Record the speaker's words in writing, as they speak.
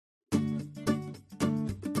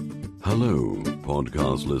Hello,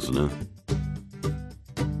 podcast listener.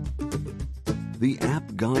 The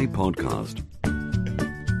App Guy Podcast.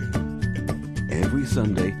 Every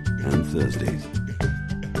Sunday and Thursdays.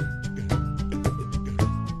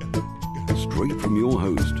 Straight from your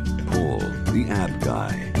host, Paul, the App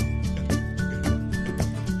Guy.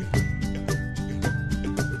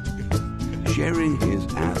 Sharing his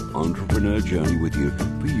app entrepreneur journey with you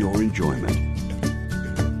for your enjoyment.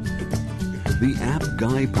 The App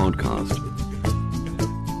Guy Podcast.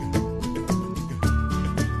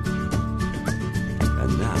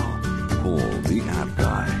 And now, Paul, the App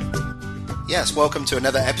Guy. Yes, welcome to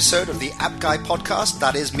another episode of the App Guy Podcast.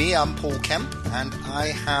 That is me, I'm Paul Kemp, and I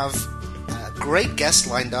have a great guest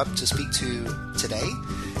lined up to speak to today.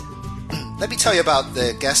 Let me tell you about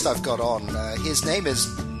the guest I've got on. His name is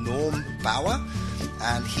Bour,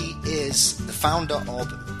 and he is the founder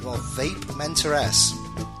of VapeMentorS.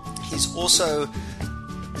 He's also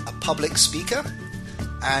a public speaker,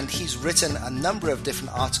 and he's written a number of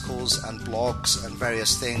different articles and blogs and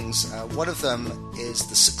various things. One of them is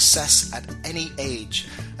The Success at Any Age,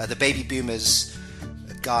 the Baby Boomers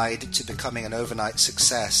Guide to Becoming an Overnight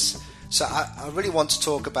Success. So I really want to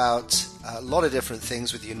talk about a lot of different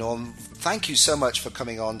things with you, Norm. Thank you so much for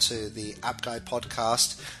coming on to the App Guy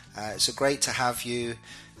Podcast. It's great to have you.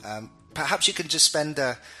 Perhaps you can just spend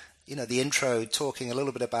the intro talking a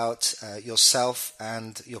little bit about yourself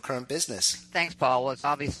and your current business. Thanks, Paul. Well, it's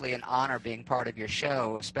obviously an honor being part of your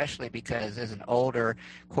show, especially because as an older,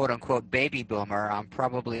 quote-unquote, baby boomer, I'm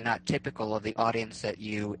probably not typical of the audience that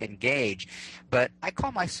you engage. But I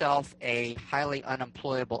call myself a highly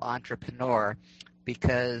unemployable entrepreneur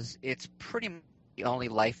because it's pretty much the only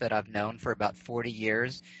life that I've known for about 40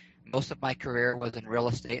 years. Most of my career was in real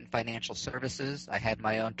estate and financial services. I had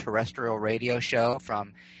my own terrestrial radio show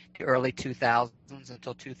from the early 2000s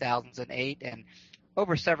until 2008, and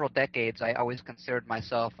over several decades, I always considered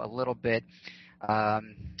myself a little bit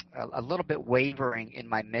wavering in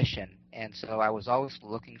my mission, and so I was always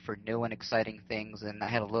looking for new and exciting things, and I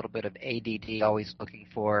had a little bit of ADD, always looking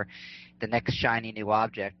for the next shiny new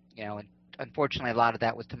object, and unfortunately, a lot of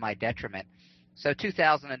that was to my detriment. So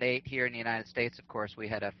 2008 here in the United States, of course, we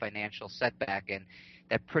had a financial setback, and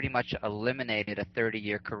that pretty much eliminated a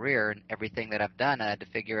 30-year career and everything that I've done. I had to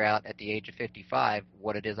figure out at the age of 55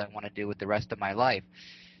 what it is I want to do with the rest of my life.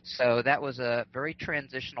 So that was a very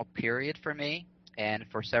transitional period for me, and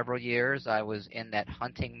for several years I was in that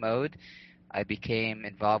hunting mode. I became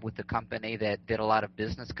involved with a company that did a lot of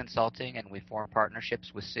business consulting, and we formed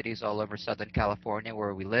partnerships with cities all over Southern California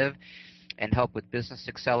where we live, and help with business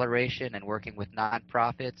acceleration and working with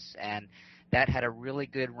nonprofits. And that had a really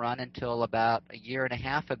good run until about a year and a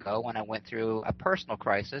half ago when I went through a personal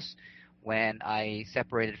crisis when I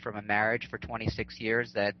separated from a marriage for 26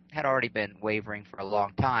 years that had already been wavering for a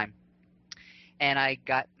long time. And I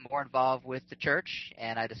got more involved with the church,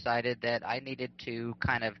 and I decided that I needed to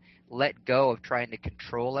kind of let go of trying to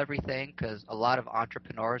control everything, because a lot of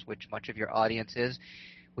entrepreneurs, which much of your audience is,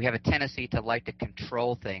 we have a tendency to like to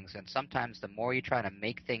control things, and sometimes the more you try to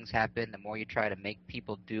make things happen, the more you try to make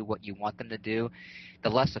people do what you want them to do, the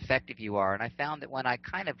less effective you are. And I found that when I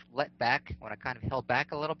kind of held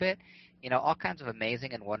back a little bit, all kinds of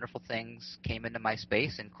amazing and wonderful things came into my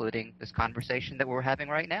space, including this conversation that we're having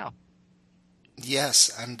right now. Yes,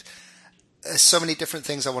 and there's so many different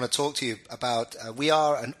things I want to talk to you about. We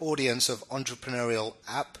are an audience of entrepreneurial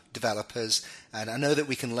app developers, and I know that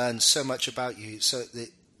we can learn so much about you. So the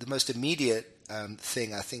most immediate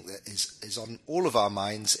thing I think that is on all of our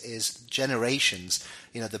minds is generations.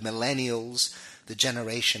 The millennials, the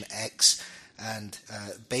Generation X, and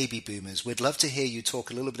baby boomers. We'd love to hear you talk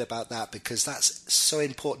a little bit about that, because that's so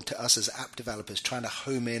important to us as app developers, trying to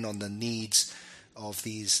home in on the needs of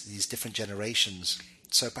these different generations.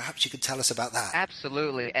 So perhaps you could tell us about that.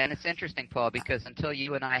 Absolutely. And it's interesting, Paul, because until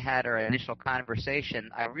you and I had our initial conversation,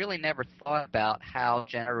 I really never thought about how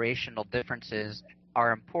generational differences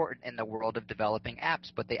are important in the world of developing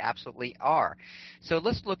apps, but they absolutely are. So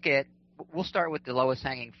we'll start with the lowest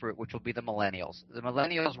hanging fruit, which will be the millennials. The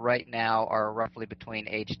millennials right now are roughly between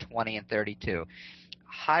age 20 and 32.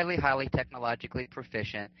 Highly, highly technologically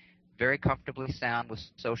proficient, very comfortably sound with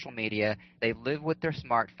social media. They live with their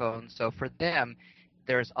smartphones, so for them,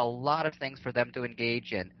 there's a lot of things for them to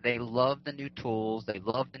engage in. They love the new tools. They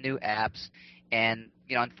love the new apps. And,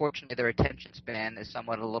 unfortunately, their attention span is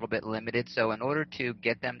somewhat a little bit limited. So in order to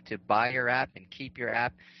get them to buy your app and keep your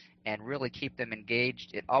app and really keep them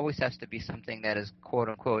engaged, it always has to be something that is,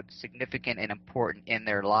 quote-unquote, significant and important in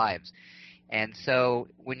their lives. And so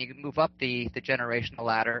when you move up the generational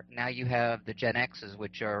ladder, now you have the Gen X's,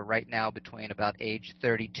 which are right now between about age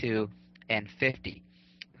 32 and 50.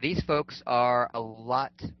 These folks are a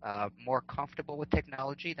lot more comfortable with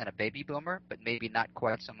technology than a baby boomer, but maybe not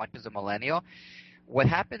quite so much as a millennial. What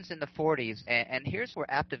happens in the 40s, and here's where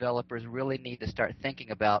app developers really need to start thinking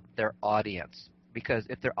about their audience, because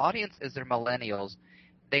if their audience is their millennials,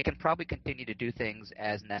 they can probably continue to do things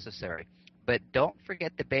as necessary. But don't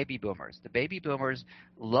forget the baby boomers. The baby boomers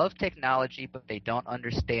love technology, but they don't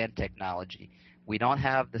understand technology. We don't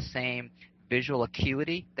have the same visual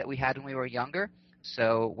acuity that we had when we were younger.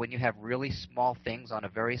 So when you have really small things on a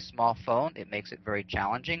very small phone, it makes it very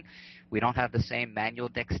challenging. We don't have the same manual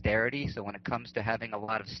dexterity. So when it comes to having a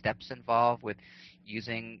lot of steps involved with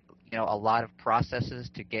using, a lot of processes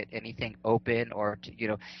to get anything open or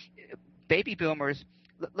to, baby boomers,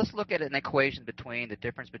 let's look at an equation between the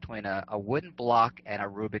difference between a wooden block and a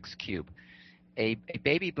Rubik's Cube. A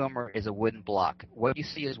baby boomer is a wooden block. What you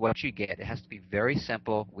see is what you get. It has to be very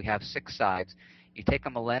simple. We have 6 sides. You take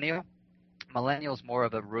a millennial. Millennial's more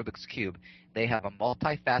of a Rubik's Cube. They have a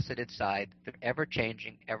multifaceted side. They're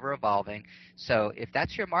ever-changing, ever-evolving. So if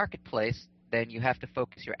that's your marketplace, then you have to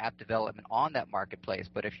focus your app development on that marketplace.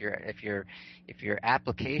 But if your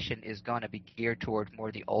application is going to be geared towards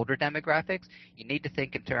more the older demographics, you need to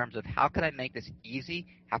think in terms of how can I make this easy?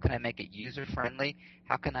 How can I make it user-friendly?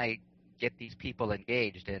 How can I get these people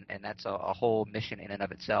engaged? And that's a whole mission in and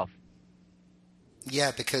of itself.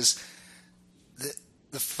 Yeah, because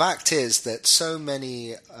the fact is that so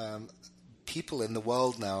many people in the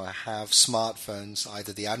world now have smartphones,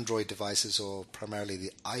 either the Android devices or primarily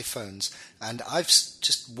the iPhones. And I've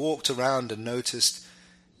just walked around and noticed,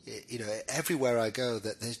 everywhere I go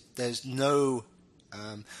that there's no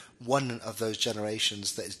one of those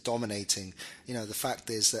generations that is dominating. The fact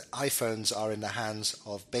is that iPhones are in the hands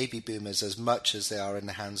of baby boomers as much as they are in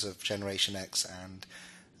the hands of Generation X and,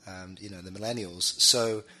 the millennials.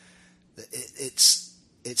 So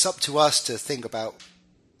it's up to us to think about,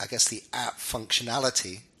 I guess, the app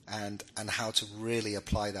functionality and how to really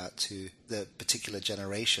apply that to the particular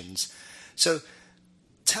generations. So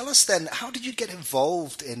tell us then, how did you get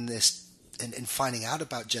involved in this, in finding out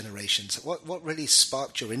about generations? What really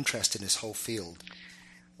sparked your interest in this whole field?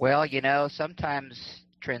 Well, sometimes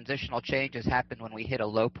transitional changes happen when we hit a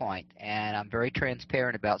low point, and I'm very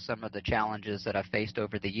transparent about some of the challenges that I've faced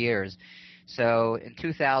over the years. So in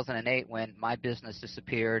 2008, when my business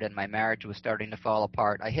disappeared and my marriage was starting to fall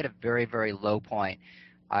apart, I hit a very, very low point.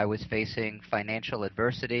 I was facing financial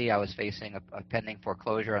adversity. I was facing a pending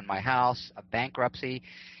foreclosure on my house, a bankruptcy,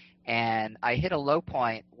 and I hit a low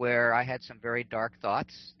point where I had some very dark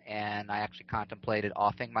thoughts, and I actually contemplated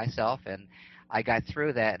offing myself, and I got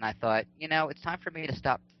through that, and I thought, it's time for me to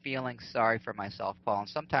stop feeling sorry for myself, Paul. And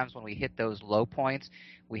sometimes when we hit those low points,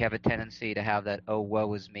 we have a tendency to have that, oh,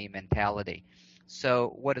 woe is me mentality.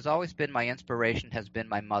 So what has always been my inspiration has been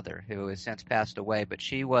my mother, who has since passed away, but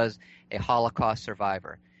she was a Holocaust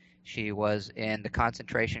survivor. She was in the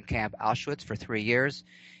concentration camp Auschwitz for 3 years.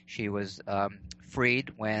 She was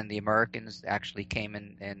freed when the Americans actually came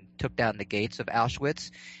in and took down the gates of Auschwitz.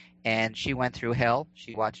 And she went through hell.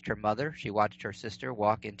 She watched her mother. She watched her sister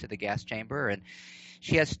walk into the gas chamber. And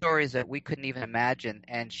she has stories that we couldn't even imagine.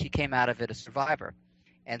 And she came out of it a survivor.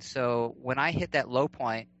 And so when I hit that low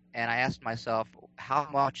point and I asked myself, how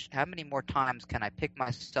many more times can I pick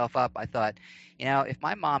myself up? I thought, if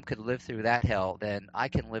my mom could live through that hell, then I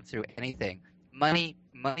can live through anything. Money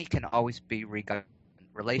can always be regotten.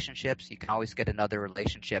 Relationships, you can always get another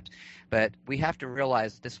relationship. But we have to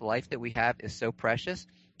realize this life that we have is so precious.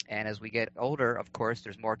 And as we get older, of course,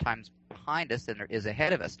 there's more times behind us than there is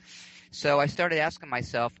ahead of us. So I started asking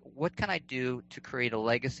myself, what can I do to create a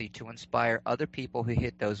legacy to inspire other people who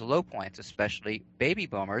hit those low points, especially baby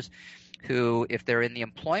boomers, who, if they're in the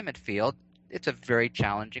employment field, it's a very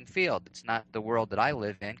challenging field. It's not the world that I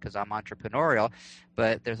live in because I'm entrepreneurial,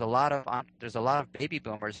 but there's a lot of baby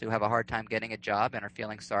boomers who have a hard time getting a job and are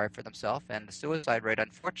feeling sorry for themselves. And the suicide rate,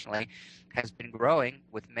 unfortunately, has been growing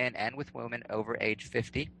with men and with women over age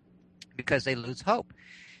 50 because they lose hope.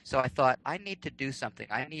 So I thought, I need to do something.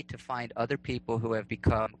 I need to find other people who have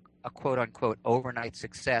become a quote-unquote overnight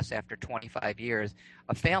success after 25 years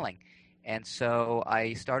of failing. And so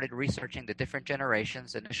I started researching the different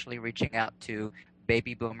generations, initially reaching out to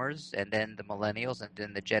baby boomers and then the millennials and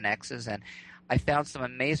then the Gen X's. And I found some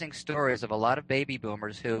amazing stories of a lot of baby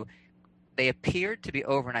boomers who they appeared to be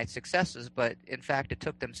overnight successes, but in fact it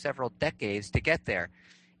took them several decades to get there.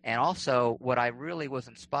 And also what I really was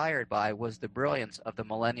inspired by was the brilliance of the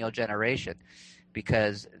millennial generation,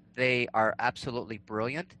 because they are absolutely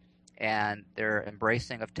brilliant. And their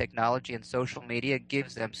embracing of technology and social media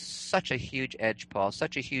gives them such a huge edge, Paul,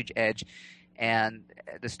 such a huge edge. And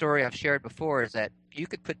the story I've shared before is that you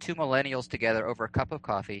could put two millennials together over a cup of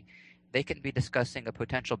coffee. They can be discussing a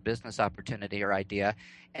potential business opportunity or idea,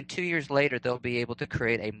 and 2 years later, they'll be able to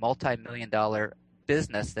create a multi-million-dollar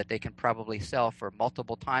business that they can probably sell for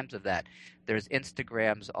multiple times of that. There's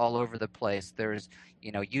Instagrams all over the place. There's,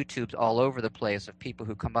 YouTubes all over the place of people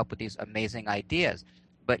who come up with these amazing ideas.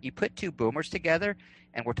 But you put two boomers together,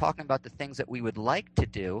 and we're talking about the things that we would like to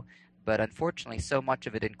do, but unfortunately, so much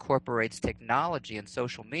of it incorporates technology and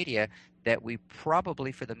social media that we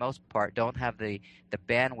probably, for the most part, don't have the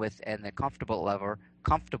bandwidth and the comfortable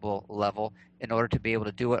level in order to be able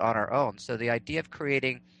to do it on our own. So the idea of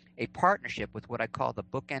creating a partnership with what I call the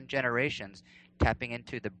bookend generations, tapping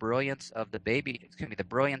into the brilliance of the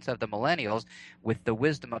brilliance of the millennials with the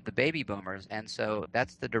wisdom of the baby boomers. And so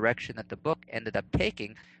that's the direction that the book ended up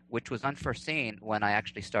taking, which was unforeseen when I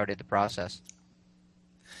actually started the process.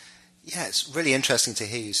 Yeah, it's really interesting to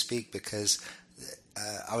hear you speak because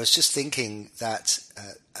I was just thinking that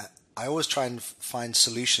I always try and find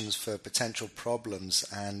solutions for potential problems,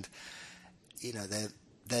 and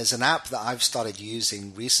there's an app that I've started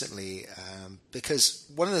using recently because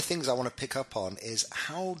one of the things I want to pick up on is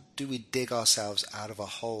how do we dig ourselves out of a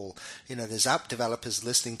hole? There's app developers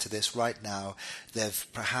listening to this right now. They've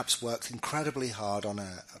perhaps worked incredibly hard on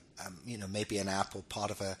maybe an app or part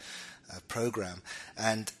of a program,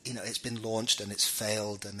 and it's been launched and it's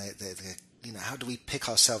failed, and how do we pick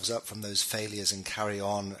ourselves up from those failures and carry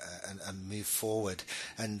on and move forward?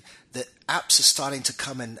 And the apps are starting to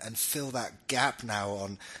come in and fill that gap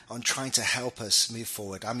now on trying to help us move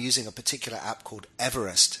forward. I'm using a particular app called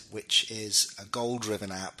Everest, which is a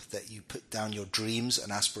goal-driven app that you put down your dreams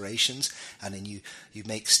and aspirations, and then you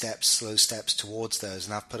make slow steps towards those.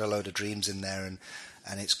 And I've put a load of dreams in there,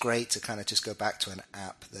 and it's great to kind of just go back to an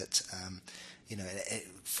app that it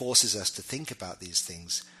forces us to think about these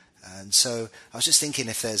things. And so I was just thinking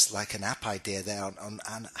if there's like an app idea there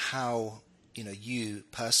on how you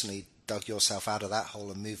personally dug yourself out of that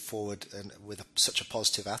hole and moved forward and with such a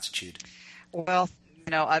positive attitude. Well,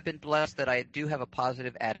 I've been blessed that I do have a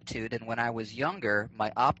positive attitude, and when I was younger,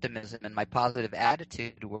 my optimism and my positive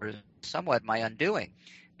attitude were somewhat my undoing,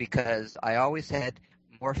 because I always had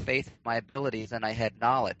more faith in my abilities than I had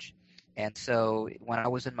knowledge. And so when I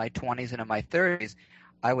was in my 20s and in my 30s,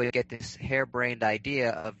 I would get this harebrained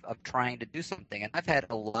idea of trying to do something. And I've had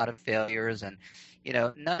a lot of failures, and,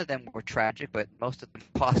 none of them were tragic, but most of them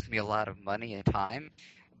cost me a lot of money and time.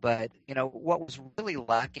 But, what was really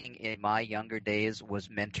lacking in my younger days was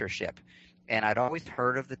mentorship. And I'd always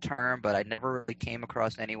heard of the term, but I never really came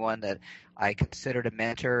across anyone that I considered a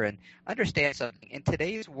mentor. And understand something, in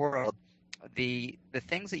today's world, the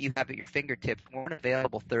things that you have at your fingertips weren't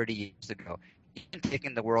available 30 years ago. Even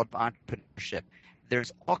taking the world of entrepreneurship,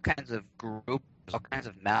 there's all kinds of groups, all kinds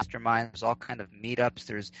of masterminds, all kinds of meetups.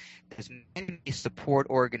 There's many support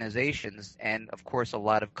organizations, and of course a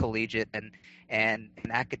lot of collegiate and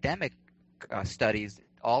academic studies,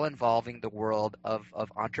 all involving the world of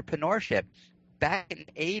entrepreneurship. Back in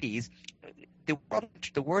the 80s,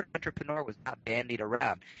 the word entrepreneur was not bandied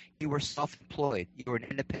around. You were self-employed. You were an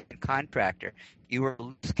independent contractor. You were a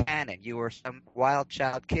loose cannon. You were some wild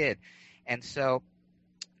child kid. And so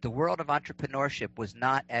the world of entrepreneurship was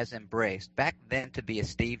not as embraced. Back then, to be a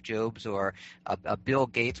Steve Jobs or a Bill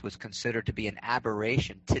Gates was considered to be an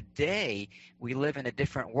aberration. Today, we live in a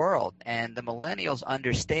different world, and the millennials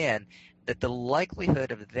understand that the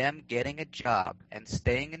likelihood of them getting a job and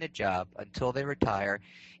staying in a job until they retire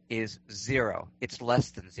is zero. It's less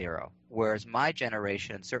than zero. Whereas my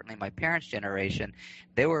generation, and certainly my parents' generation,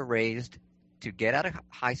 they were raised to get out of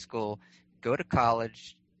high school, go to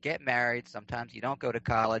college, get married. Sometimes you don't go to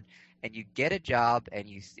college, and you get a job, and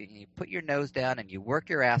you put your nose down and you work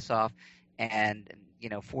your ass off, and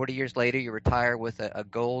 40 years later you retire with a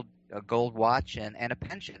gold watch and a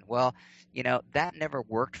pension. Well, that never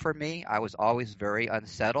worked for me. I was always very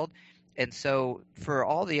unsettled. And so for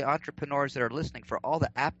all the entrepreneurs that are listening, for all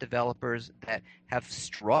the app developers that have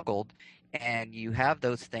struggled, and you have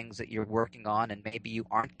those things that you're working on, and maybe you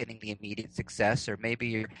aren't getting the immediate success, or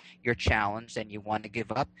maybe you're challenged and you want to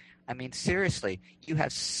give up. I mean, seriously, you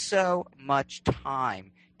have so much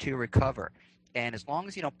time to recover. And as long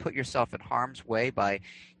as you don't put yourself in harm's way by,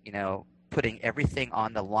 putting everything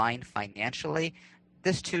on the line financially,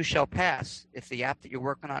 this too shall pass. If the app that you're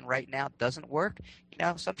working on right now doesn't work,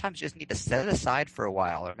 sometimes you just need to set it aside for a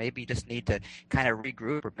while, or maybe you just need to kind of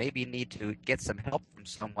regroup, or maybe you need to get some help from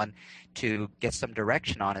someone to get some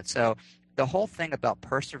direction on it. So the whole thing about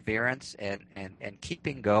perseverance and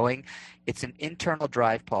keeping going, it's an internal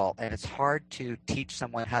drive, Paul, and it's hard to teach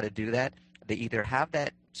someone how to do that. They either have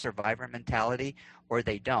that survivor mentality or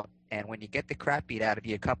they don't. And when you get the crap beat out of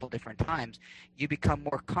you a couple different times, you become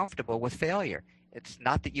more comfortable with failure. It's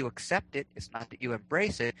not that you accept it, it's not that you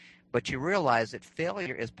embrace it, but you realize that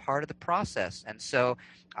failure is part of the process. And so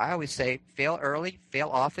I always say fail early, fail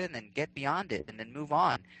often, and get beyond it and then move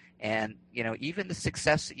on. And even the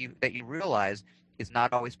success that you realize is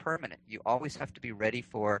not always permanent. You always have to be ready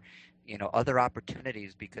for other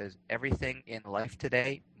opportunities, because everything in life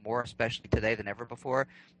today, more especially today than ever before,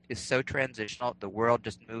 is so transitional. The world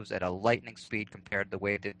just moves at a lightning speed compared to the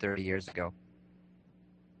way it did 30 years ago.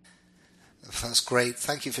 That's great.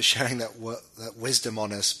 Thank you for sharing that wisdom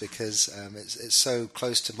on us, because it's so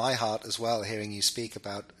close to my heart as well, hearing you speak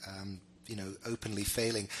about openly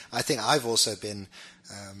failing. I think I've also been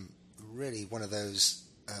really one of those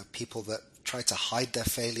people that try to hide their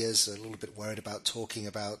failures, a little bit worried about talking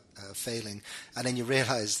about failing, and then you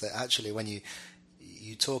realize that actually when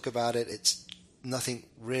you talk about it, it's nothing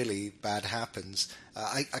really bad happens.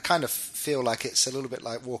 I kind of feel like it's a little bit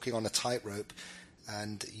like walking on a tightrope,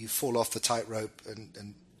 and you fall off the tightrope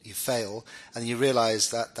and you fail, and you realize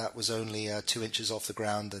that that was only 2 inches off the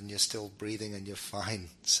ground, and you're still breathing and you're fine.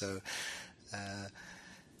 So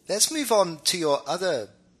let's move on to your other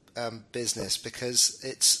business, because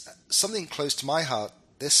it's something close to my heart.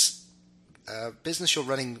 This business you're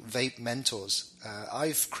running, VapeMentorS.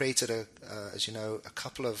 I've created as you know, a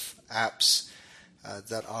couple of apps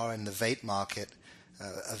that are in the vape market,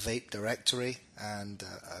 a vape directory and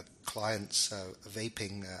a client's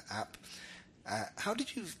vaping app. How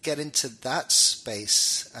did you get into that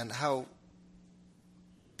space, and how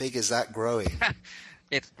big is that growing?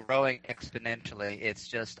 It's growing exponentially. It's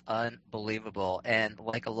just unbelievable. And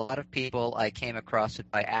like a lot of people, I came across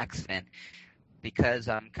it by accident. Because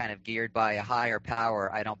I'm kind of geared by a higher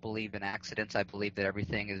power, I don't believe in accidents. I believe that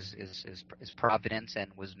everything is providence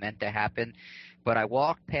and was meant to happen. But I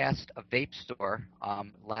walked past a vape store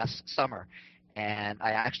last summer, and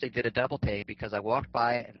I actually did a double take, because I walked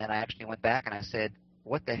by it, and then I actually went back and I said,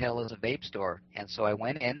 what the hell is a vape store? And so I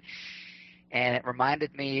went in, and it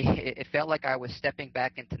reminded me, it felt like I was stepping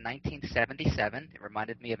back into 1977. It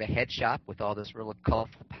reminded me of a head shop with all this really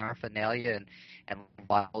colorful paraphernalia and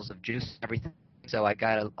bottles of juice and everything. So I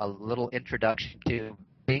got a little introduction to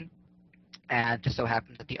vaping, and it just so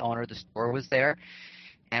happened that the owner of the store was there.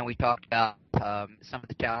 And we talked about some of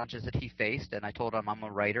the challenges that he faced, and I told him I'm a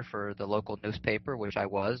writer for the local newspaper, which I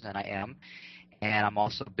was and I am. And I'm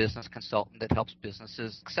also a business consultant that helps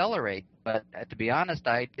businesses accelerate. But to be honest,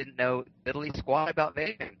 I didn't know diddly squat about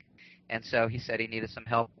vaping. And so he said he needed some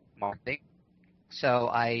help marketing. So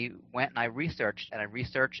I went and I researched, and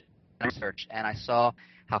I saw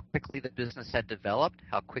how quickly the business had developed,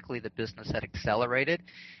 how quickly the business had accelerated.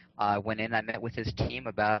 I went in, I met with his team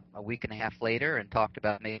about a week and a half later and talked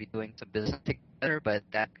about maybe doing some business together, but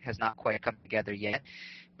that has not quite come together yet.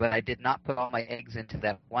 But I did not put all my eggs into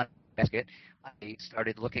that one basket. I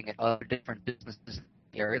started looking at other different businesses in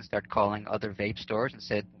the area and started calling other vape stores and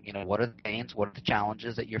said, what are the pains, what are the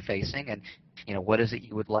challenges that you're facing, and, what is it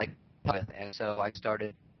you would like with? And so I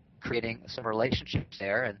started creating some relationships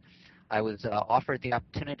there, and I was offered the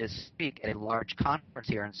opportunity to speak at a large conference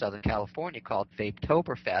here in Southern California called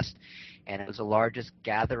VapeToberfest, and it was the largest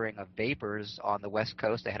gathering of vapors on the West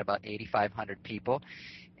Coast. They had about 8,500 people,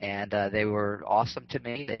 and they were awesome to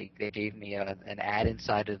me. They gave me an ad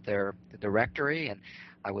inside of their directory, and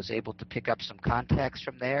I was able to pick up some contacts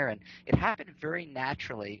from there, and it happened very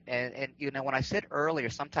naturally. And when I said earlier,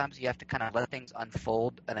 sometimes you have to kind of let things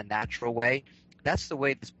unfold in a natural way. That's the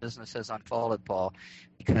way this business has unfolded, Paul,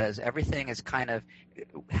 because everything has kind of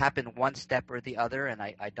happened one step or the other, and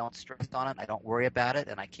I don't stress on it. I don't worry about it,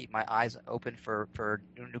 and I keep my eyes open for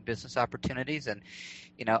new business opportunities. And,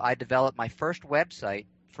 I developed my first website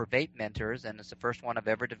for VapeMentorS, and it's the first one I've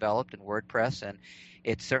ever developed in WordPress, and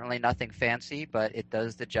it's certainly nothing fancy, but it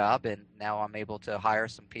does the job, and now I'm able to hire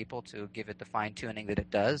some people to give it the fine-tuning that it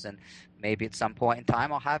does, and maybe at some point in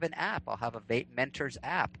time I'll have an app. I'll have a VapeMentorS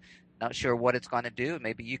app. Not sure what it's going to do.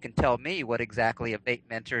 Maybe you can tell me what exactly a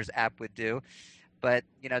VapeMentorS app would do. But,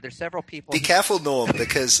 there's several people. Be careful, Norm,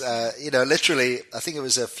 because, literally, I think it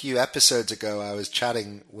was a few episodes ago, I was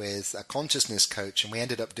chatting with a consciousness coach, and we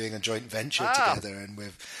ended up doing a joint venture together. And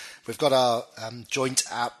we've got our joint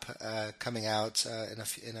app coming out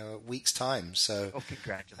in a week's time. So,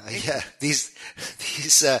 congratulations!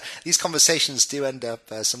 These conversations do end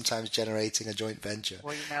up sometimes generating a joint venture.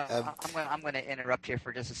 Well, I'm going to interrupt here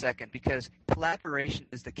for just a second, because collaboration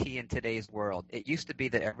is the key in today's world. It used to be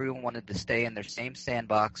that everyone wanted to stay in their same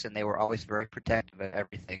sandbox, and they were always very protective of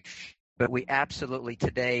everything. But we absolutely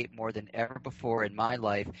today, more than ever before in my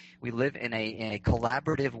life, we live in a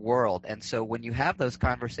collaborative world. And so when you have those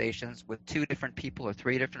conversations with two different people or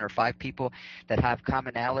three different or five people that have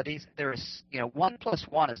commonalities, there is, 1 plus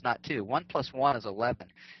 1 is not 2. 1 plus 1 is 11.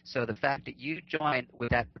 So the fact that you join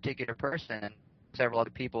with that particular person and several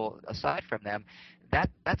other people aside from them,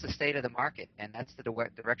 that's the state of the market, and that's the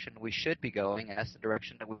direction we should be going, and that's the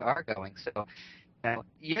direction that we are going. So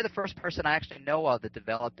you're the first person I actually know of that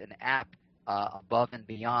developed an app above and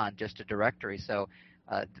beyond just a directory. So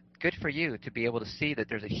good for you to be able to see that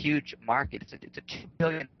there's a huge market. It's a $2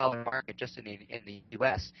 billion market just in the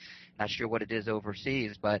U.S. Not sure what it is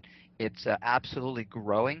overseas, but it's absolutely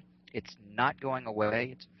growing. It's not going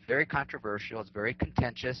away. It's very controversial. It's very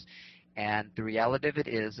contentious. And the reality of it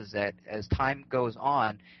is that as time goes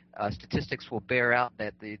on, statistics will bear out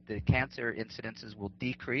that the cancer incidences will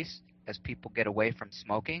decrease as people get away from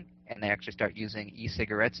smoking and they actually start using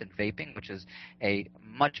e-cigarettes and vaping, which is a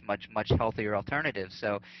much, much, much healthier alternative.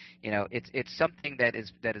 So, it's something that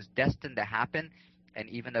is destined to happen. And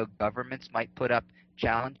even though governments might put up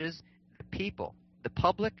challenges, the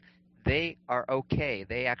public, they are okay.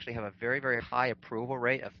 They actually have a very, very high approval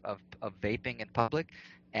rate of vaping in public.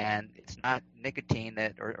 And it's not nicotine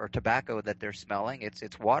or tobacco that they're smelling.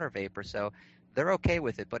 It's water vapor. So they're okay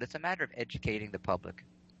with it. But it's a matter of educating the public.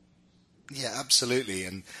 Yeah, absolutely.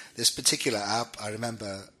 And this particular app, I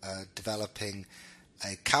remember developing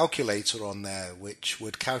a calculator on there which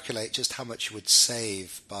would calculate just how much you would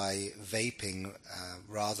save by vaping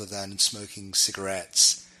rather than smoking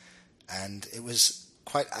cigarettes. And it was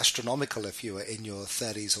quite astronomical if you were in your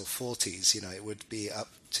 30s or 40s. It would be up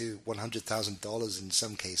to $100,000 in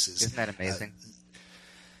some cases. Isn't that amazing?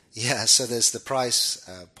 Yeah, so there's the price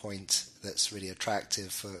point that's really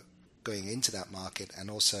attractive for going into that market, and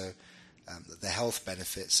also the health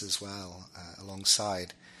benefits as well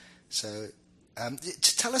alongside. So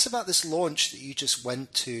to tell us about this launch that you just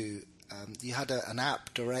went to, you had an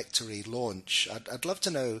app directory launch. I'd love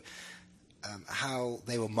to know how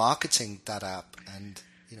they were marketing that app, and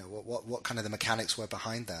what kind of the mechanics were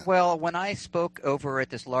behind that. Well, when I spoke over at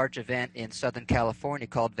this large event in Southern California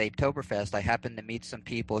called VapeToberfest, I happened to meet some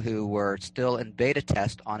people who were still in beta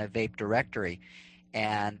test on a vape directory.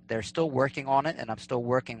 And they're still working on it, and I'm still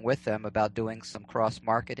working with them about doing some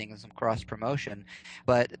cross-marketing and some cross-promotion.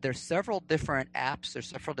 But there's several different apps, there's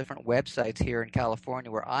several different websites here in California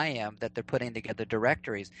where I am that they're putting together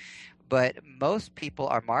directories. But most people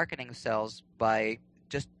are marketing themselves by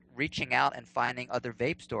just reaching out and finding other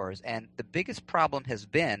vape stores. And the biggest problem has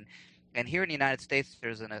been, and here in the United States,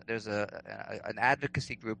 there's an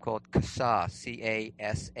advocacy group called CASAA,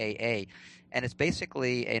 C-A-S-A-A, and it's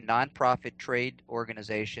basically a nonprofit trade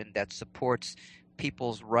organization that supports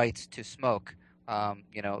people's rights to smoke,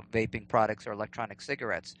 vaping products or electronic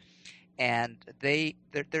cigarettes. And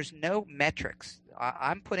there's no metrics.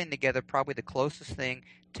 I'm putting together probably the closest thing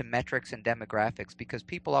to metrics and demographics, because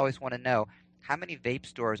people always want to know how many vape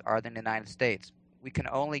stores are there in the United States. We can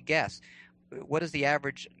only guess. What does the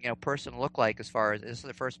average person look like as far as this is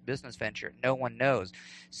the first business venture? No one knows.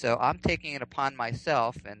 So I'm taking it upon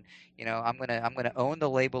myself, and I'm gonna own the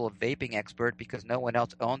label of vaping expert because no one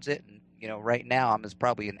else owns it. And right now I'm as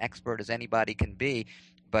probably an expert as anybody can be.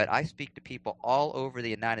 But I speak to people all over the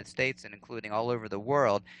United States and including all over the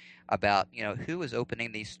world about who is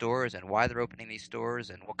opening these stores and why they're opening these stores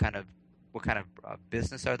and what kind of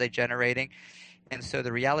business are they generating. And so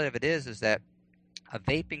the reality of it is that a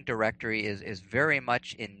vaping directory is very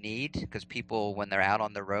much in need, because people, when they're out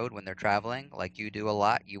on the road, when they're traveling, like you do a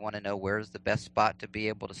lot, you want to know where's the best spot to be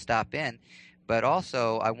able to stop in. But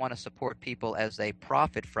also, I want to support people as they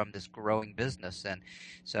profit from this growing business. And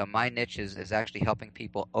so my niche is actually helping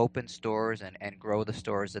people open stores and grow the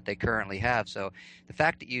stores that they currently have. So the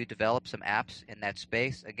fact that you develop some apps in that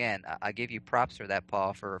space, again, I give you props for that,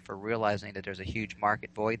 Paul, for realizing that there's a huge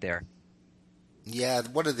market void there. Yeah,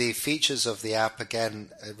 one of the features of the app, again,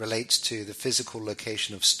 relates to the physical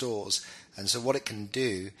location of stores. And so what it can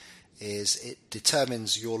do is it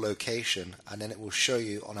determines your location, and then it will show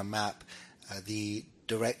you on a map the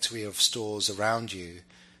directory of stores around you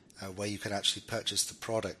where you can actually purchase the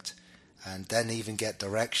product, and then even get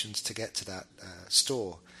directions to get to that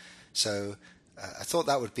store. So I thought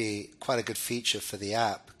that would be quite a good feature for the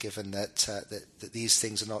app, given that that these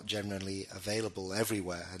things are not generally available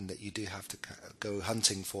everywhere, and that you do have to go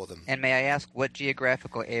hunting for them. And may I ask what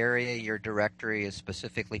geographical area your directory is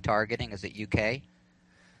specifically targeting? Is it UK?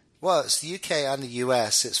 Well, it's the UK and the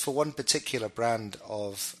US. It's for one particular brand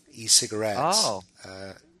of e-cigarettes. Oh.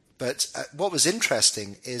 But what was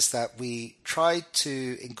interesting is that we tried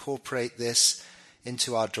to incorporate this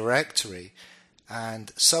into our directory,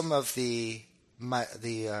 And some of the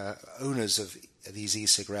owners of these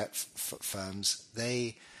e-cigarette firms,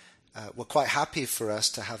 they were quite happy for us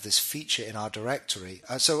to have this feature in our directory.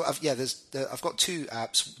 I've got two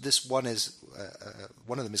apps. This one is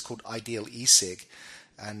one of them is called Ideal eSig,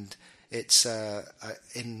 and it's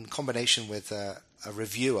in combination with a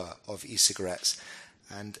reviewer of e-cigarettes,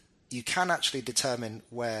 and you can actually determine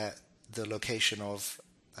where the location of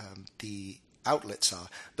the outlets are.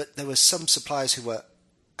 But there were some suppliers who were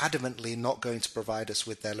adamantly not going to provide us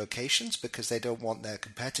with their locations because they don't want their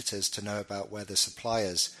competitors to know about where the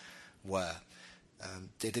suppliers were.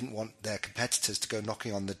 They didn't want their competitors to go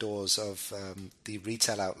knocking on the doors of the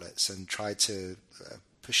retail outlets and try to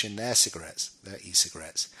push in their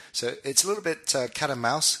e-cigarettes. So it's a little bit cat and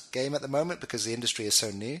mouse game at the moment because the industry is so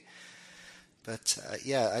new. But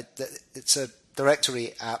it's a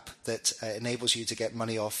directory app that enables you to get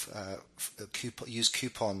money off, use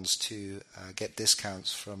coupons to get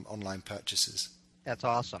discounts from online purchases. That's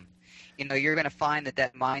awesome. You're going to find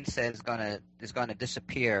that mindset is going to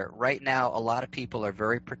disappear. Right now, a lot of people are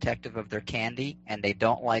very protective of their candy, and they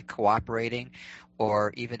don't like cooperating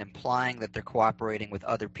or even implying that they're cooperating with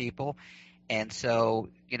other people. And so,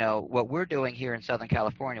 what we're doing here in Southern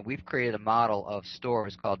California, we've created a model of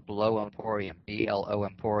stores called Blow Emporium, BLO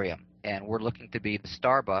Emporium. And we're looking to be the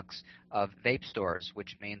Starbucks of vape stores,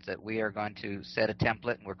 which means that we are going to set a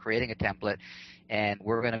template, and we're creating a template, and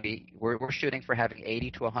we're shooting for having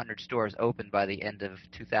 80 to 100 stores open by the end of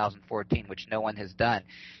 2014, which no one has done.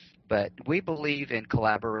 But we believe in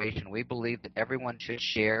collaboration. We believe that everyone should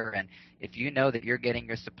share, and if you know that you're getting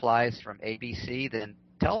your supplies from ABC, then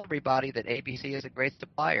tell everybody that ABC is a great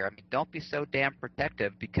supplier. I mean, don't be so damn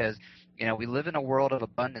protective because, we live in a world of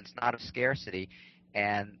abundance, not of scarcity.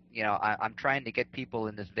 And, I'm trying to get people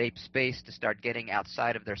in this vape space to start getting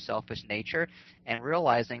outside of their selfish nature and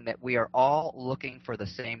realizing that we are all looking for the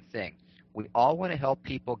same thing. We all want to help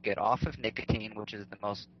people get off of nicotine, which is the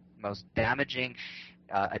most damaging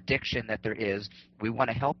addiction that there is. We want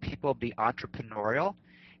to help people be entrepreneurial,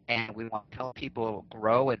 and we want to help people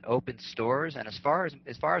grow and open stores. And as far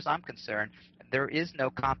as I'm concerned, there is no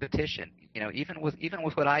competition. Even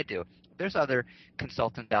with what I do, there's other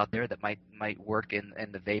consultants out there that might work in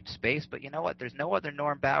the vape space, but you know what? There's no other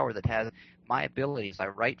Norm Bauer that has my abilities. I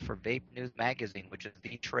write for Vape News Magazine, which is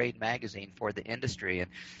the trade magazine for the industry, and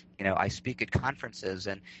I speak at conferences.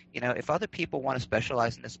 And if other people want to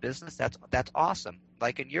specialize in this business, that's awesome.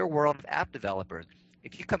 Like in your world of app developers,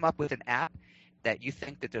 if you come up with an app that you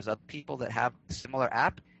think that there's other people that have a similar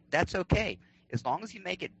app, that's okay, as long as you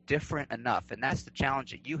make it different enough. And that's the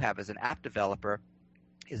challenge that you have as an app developer,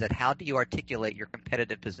 is that how do you articulate your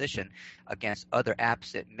competitive position against other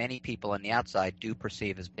apps that many people on the outside do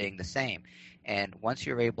perceive as being the same. And once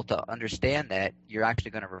you're able to understand that, you're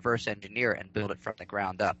actually going to reverse engineer and build it from the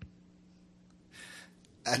ground up.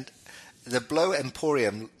 And the Blow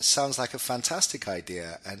Emporium sounds like a fantastic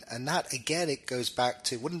idea. And that, again, it goes back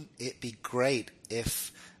to, wouldn't it be great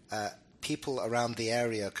if people around the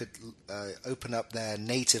area could open up their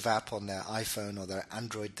native app on their iPhone or their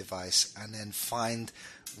Android device and then find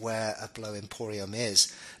where a Blow Emporium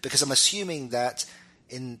is? Because I'm assuming that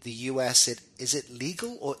in the US, is it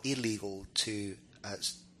legal or illegal to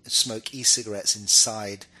smoke e-cigarettes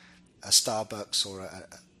inside a Starbucks or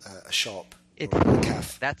a shop?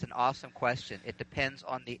 That's an awesome question. It depends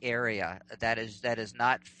on the area. That is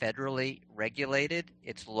not federally regulated.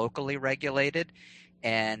 It's locally regulated.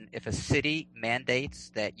 And if a city mandates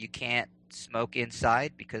that you can't smoke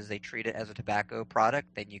inside because they treat it as a tobacco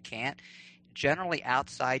product, then you can't. Generally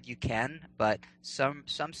outside you can, but some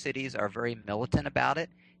cities are very militant about it,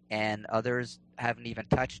 and others haven't even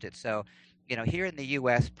touched it. So, here in the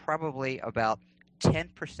U.S., probably about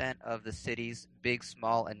 10% of the cities, big,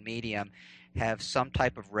 small, and medium, have some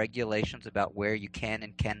type of regulations about where you can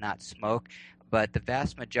and cannot smoke, but the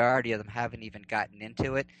vast majority of them haven't even gotten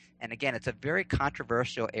into it. And again, it's a very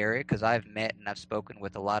controversial area because I've met and I've spoken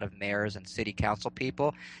with a lot of mayors and city council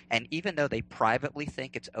people, and even though they privately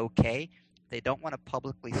think it's okay, they don't want to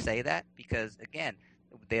publicly say that because, again,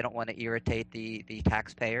 they don't want to irritate the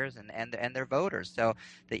taxpayers and their voters. So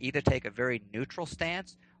they either take a very neutral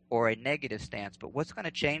stance or a negative stance. But what's going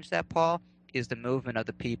to change that, Paul, is the movement of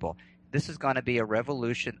the people. This is going to be a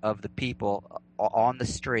revolution of the people on the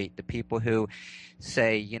street, the people who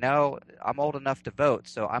say, I'm old enough to vote,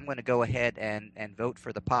 so I'm going to go ahead and vote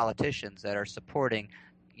for the politicians that are supporting,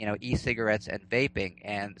 e-cigarettes and vaping.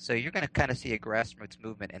 And so you're going to kind of see a grassroots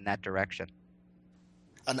movement in that direction.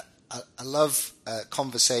 And I love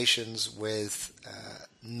conversations with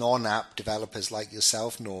non-app developers like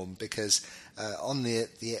yourself, Norm, because on the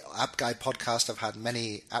App Guy podcast, I've had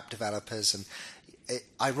many app developers, and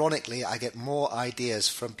ironically, I get more ideas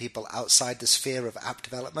from people outside the sphere of app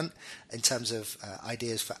development in terms of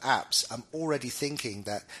ideas for apps. I'm already thinking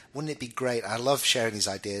that wouldn't it be great? I love sharing these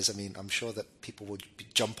ideas. I mean, I'm sure that people would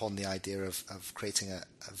jump on the idea of creating a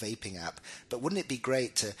vaping app, but wouldn't it be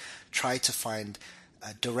great to try to find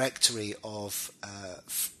a directory of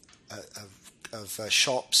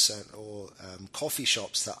shops or coffee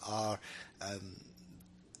shops that are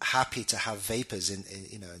happy to have vapors and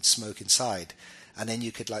smoke inside, and then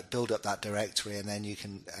you could like build up that directory, and then you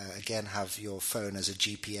can again have your phone as a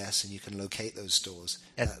GPS, and you can locate those stores.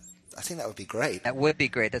 I think that would be great. That would be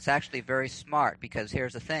great. That's actually very smart, because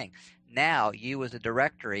here's the thing. Now you as a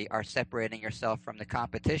directory are separating yourself from the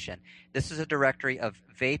competition. This is a directory of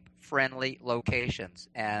vape-friendly locations,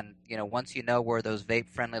 and once you know where those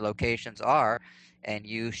vape-friendly locations are, and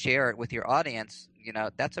you share it with your audience,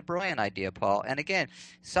 that's a brilliant idea, Paul. And again,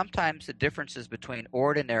 sometimes the differences between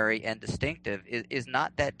ordinary and distinctive is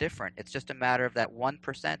not that different. It's just a matter of that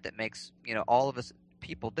 1% that makes all of us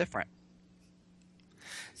people different.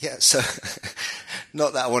 Yeah, so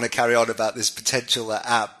not that I want to carry on about this potential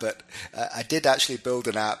app, but I did actually build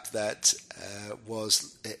an app that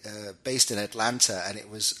was based in Atlanta, and it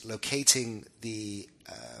was locating the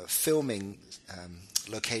filming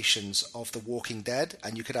locations of The Walking Dead,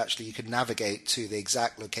 and you could navigate to the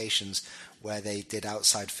exact locations where they did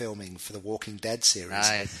outside filming for the Walking Dead series.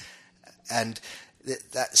 Nice. And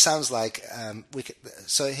that sounds like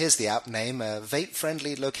so here's the app name, Vape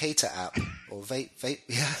Friendly Locator App, or vape.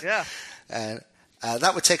 Yeah. And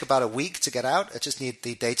that would take about a week to get out. I just need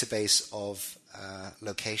the database of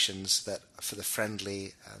locations that for the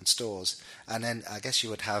friendly stores, and then I guess you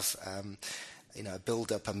would have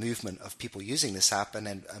build up a movement of people using this app, and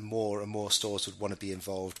then more and more stores would want to be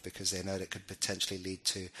involved because they know that it could potentially lead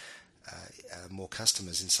to more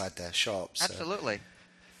customers inside their shops. Absolutely. So.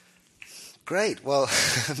 Great. Well,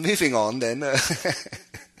 moving on then. Let's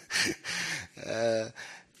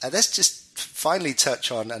just finally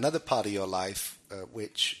touch on another part of your life,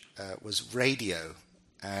 which was radio.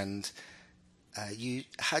 And you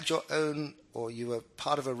had your own, or you were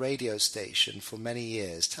part of a radio station for many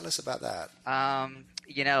years. Tell us about that.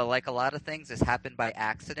 Like a lot of things, this happened by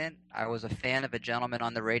accident. I was a fan of a gentleman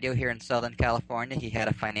on the radio here in Southern California. He had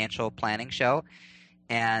a financial planning show,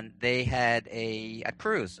 and they had a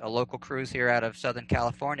cruise, a local cruise here out of Southern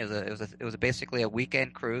California. It was basically a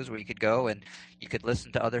weekend cruise where you could go and you could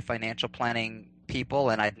listen to other financial planning people.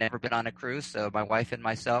 And I'd never been on a cruise, so my wife and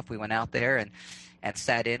myself, we went out there and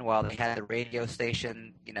sat in while they had the radio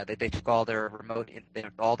station. They took all their remote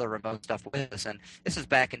stuff with us. And this is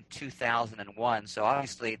back in 2001. So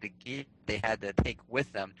obviously the gear they had to take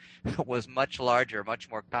with them was much larger, much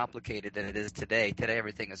more complicated than it is today. Today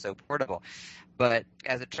everything is so portable. But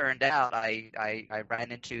as it turned out, I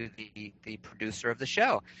ran into the producer of the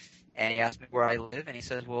show. And he asked me where I live, and he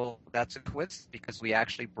says, well, that's a coincidence because we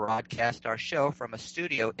actually broadcast our show from a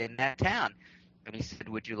studio in that town. And he said,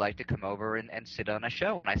 would you like to come over and sit on a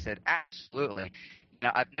show? And I said, absolutely.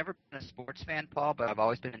 I've never been a sports fan, Paul, but I've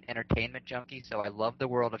always been an entertainment junkie, so I love the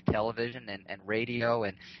world of television and radio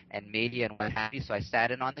and media and what have you. So I sat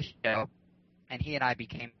in on the show, and he and I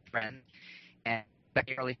became friends. And back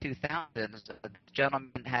in the early 2000s, the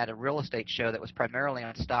gentleman had a real estate show that was primarily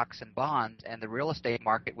on stocks and bonds, and the real estate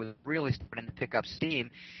market was really starting to pick up steam,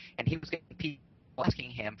 and he was getting people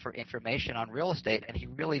asking him for information on real estate, and he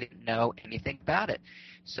really didn't know anything about it.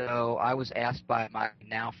 So I was asked by my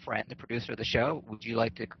now friend, the producer of the show, would you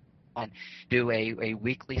like to do a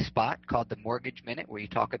weekly spot called the Mortgage Minute, where you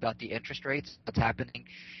talk about the interest rates, what's happening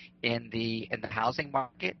in the housing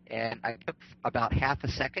market? And I took about half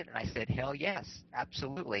a second, and I said, hell yes,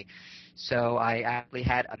 absolutely. So I actually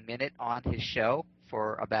had a minute on his show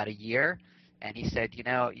for about a year. And he said,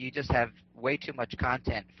 you just have way too much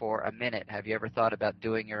content for a minute. Have you ever thought about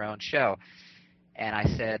doing your own show? And I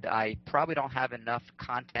said, I probably don't have enough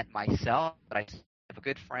content myself, but I have a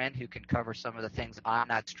good friend who can cover some of the things I'm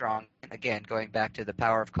not strong in. Again, going back to the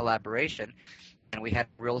power of collaboration. And we had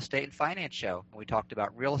a real estate and finance show. And we talked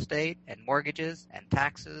about real estate and mortgages and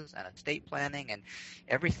taxes and estate planning and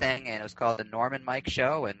everything. And it was called the Norm and Mike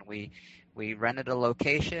Show. And we rented a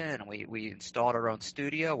location, and we installed our own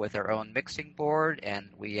studio with our own mixing board, and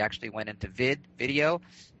we actually went into video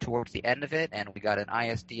towards the end of it, and we got an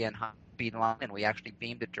ISDN high-speed line, and we actually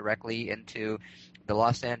beamed it directly into the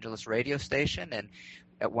Los Angeles radio station. And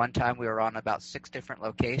at one time we were on about 6 different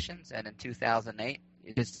locations, and in 2008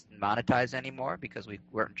 it just didn't monetize anymore because we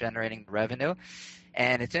weren't generating revenue.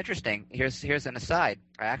 And it's interesting. Here's an aside.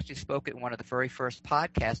 I actually spoke at one of the very first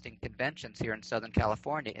podcasting conventions here in Southern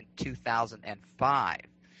California in 2005.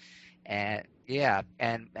 And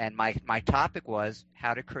my topic was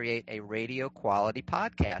how to create a radio quality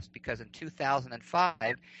podcast, because in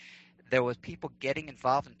 2005 there was people getting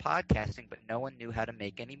involved in podcasting, but no one knew how to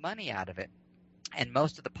make any money out of it. And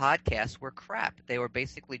most of the podcasts were crap. They were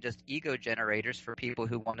basically just ego generators for people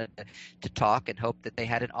who wanted to talk and hope that they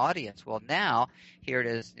had an audience. Well, now, here it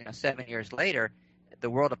is, 7 years later, the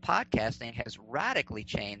world of podcasting has radically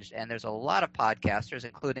changed, and there's a lot of podcasters,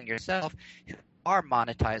 including yourself, who are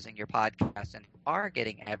monetizing your podcast and who are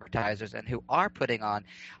getting advertisers and who are putting on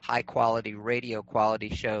high-quality radio quality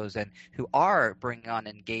shows and who are bringing on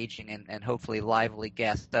engaging and hopefully lively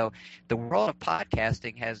guests. So the world of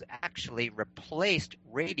podcasting has actually replaced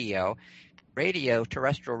radio.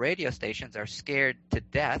 Terrestrial radio stations are scared to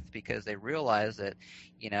death because they realize that,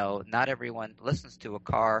 not everyone listens to a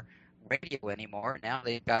car radio anymore. Now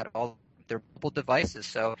they've got all their mobile devices.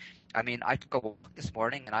 So, I took a walk this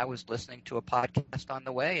morning and I was listening to a podcast on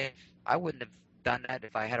the way, and I wouldn't have done that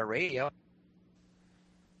if I had a radio.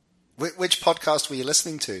 Which podcast were you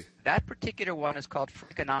listening to? That particular one is called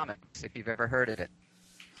Freakonomics, if you've ever heard of it.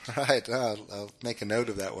 Right, I'll make a note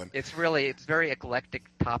of that one. It's very eclectic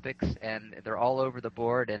topics, and they're all over the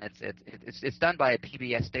board, and it's done by a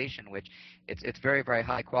PBS station, which it's very, very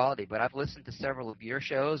high quality. But I've listened to several of your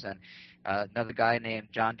shows, and another guy named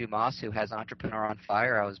John Dumas who has Entrepreneur on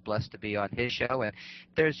Fire. I was blessed to be on his show, and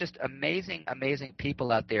there's just amazing, amazing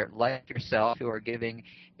people out there like yourself who are giving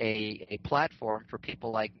a platform for people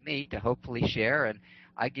like me to hopefully share. And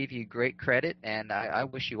I give you great credit, and I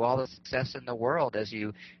wish you all the success in the world as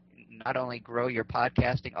you not only grow your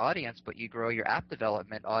podcasting audience, but you grow your app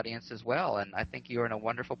development audience as well. And I think you're in a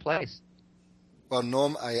wonderful place. Well,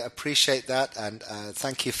 Norm, I appreciate that, and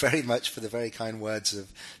thank you very much for the very kind words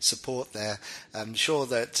of support there. I'm sure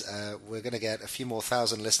that we're going to get a few more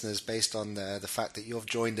thousand listeners based on the fact that you've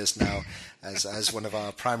joined us now as one of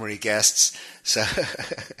our primary guests. So,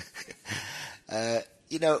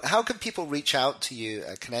 how can people reach out to you,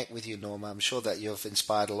 connect with you, Norm? I'm sure that you've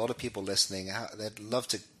inspired a lot of people listening. They'd love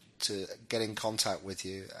to get in contact with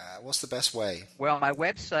you. What's the best way? Well, my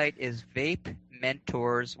website is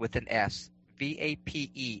VapeMentorS with an S.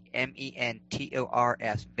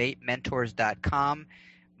 VapeMentorS, VapeMentorS.com.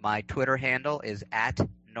 My Twitter handle is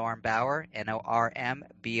 @NormBour,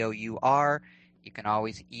 NormBour. You can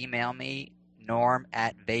always email me,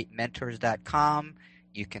 norm@VapeMentors.com.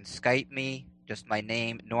 You can Skype me, just my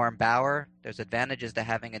name, Norm Bour. There's advantages to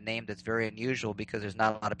having a name that's very unusual because there's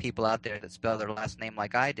not a lot of people out there that spell their last name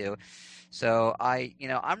like I do. So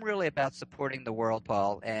I'm really about supporting the world,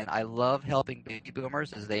 Paul, and I love helping baby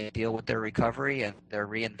boomers as they deal with their recovery and their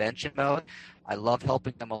reinvention mode. I love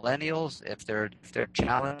helping the millennials if they're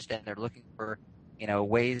challenged and they're looking for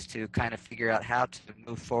ways to kind of figure out how to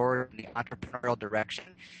move forward in the entrepreneurial direction.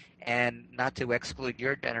 And not to exclude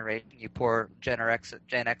your generation, you poor Gen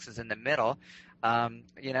X's in the middle.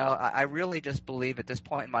 I really just believe at this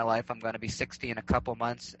point in my life I'm going to be 60 in a couple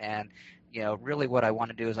months, and really what I want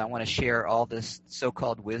to do is I want to share all this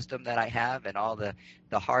so-called wisdom that I have and all the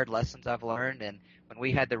hard lessons I've learned. And when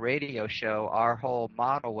we had the radio show, our whole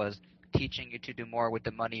model was teaching you to do more with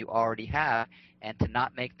the money you already have and to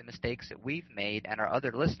not make the mistakes that we've made and our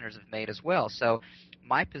other listeners have made as well. So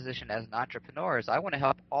my position as an entrepreneur is I want to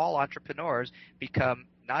help all entrepreneurs become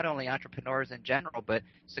not only entrepreneurs in general, but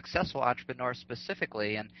successful entrepreneurs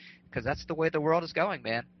specifically, and because that's the way the world is going,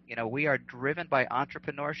 man. We are driven by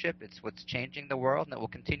entrepreneurship. It's what's changing the world, and it will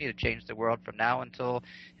continue to change the world from now until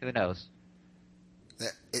who knows.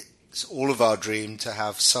 It's all of our dream to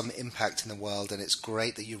have some impact in the world, and it's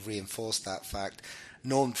great that you've reinforced that fact.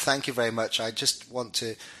 Norm, thank you very much. I just want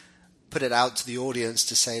to put it out to the audience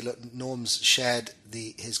to say, look, Norm's shared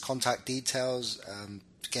his contact details.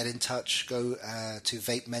 Get in touch, go to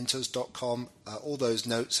VapeMentorS.com. All those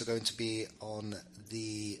notes are going to be on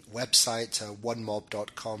the website,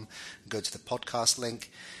 onemob.com. Go to the podcast link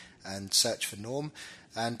and search for Norm.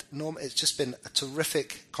 And Norm, it's just been a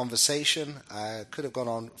terrific conversation. I could have gone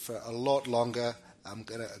on for a lot longer. I'm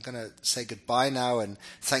gonna say goodbye now, and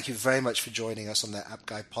thank you very much for joining us on the App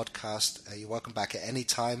Guy podcast. You're welcome back at any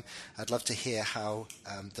time. I'd love to hear how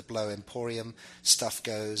the Blow Emporium stuff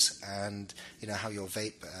goes, and how your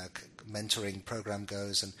vape mentoring program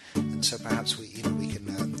goes, and so perhaps we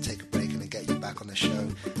can take a break and get you back on the show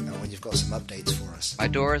when you've got some updates for us. My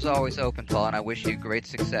door is always open, Paul, and I wish you great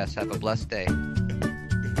success. Have a blessed day.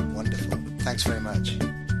 Wonderful. Thanks very much.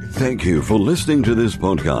 Thank you for listening to this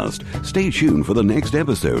podcast. Stay tuned for the next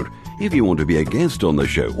episode. If you want to be a guest on the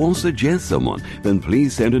show or suggest someone, then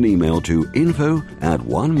please send an email to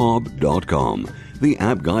info@onemob.com. The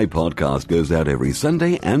App Guy podcast goes out every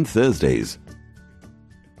Sunday and Thursdays.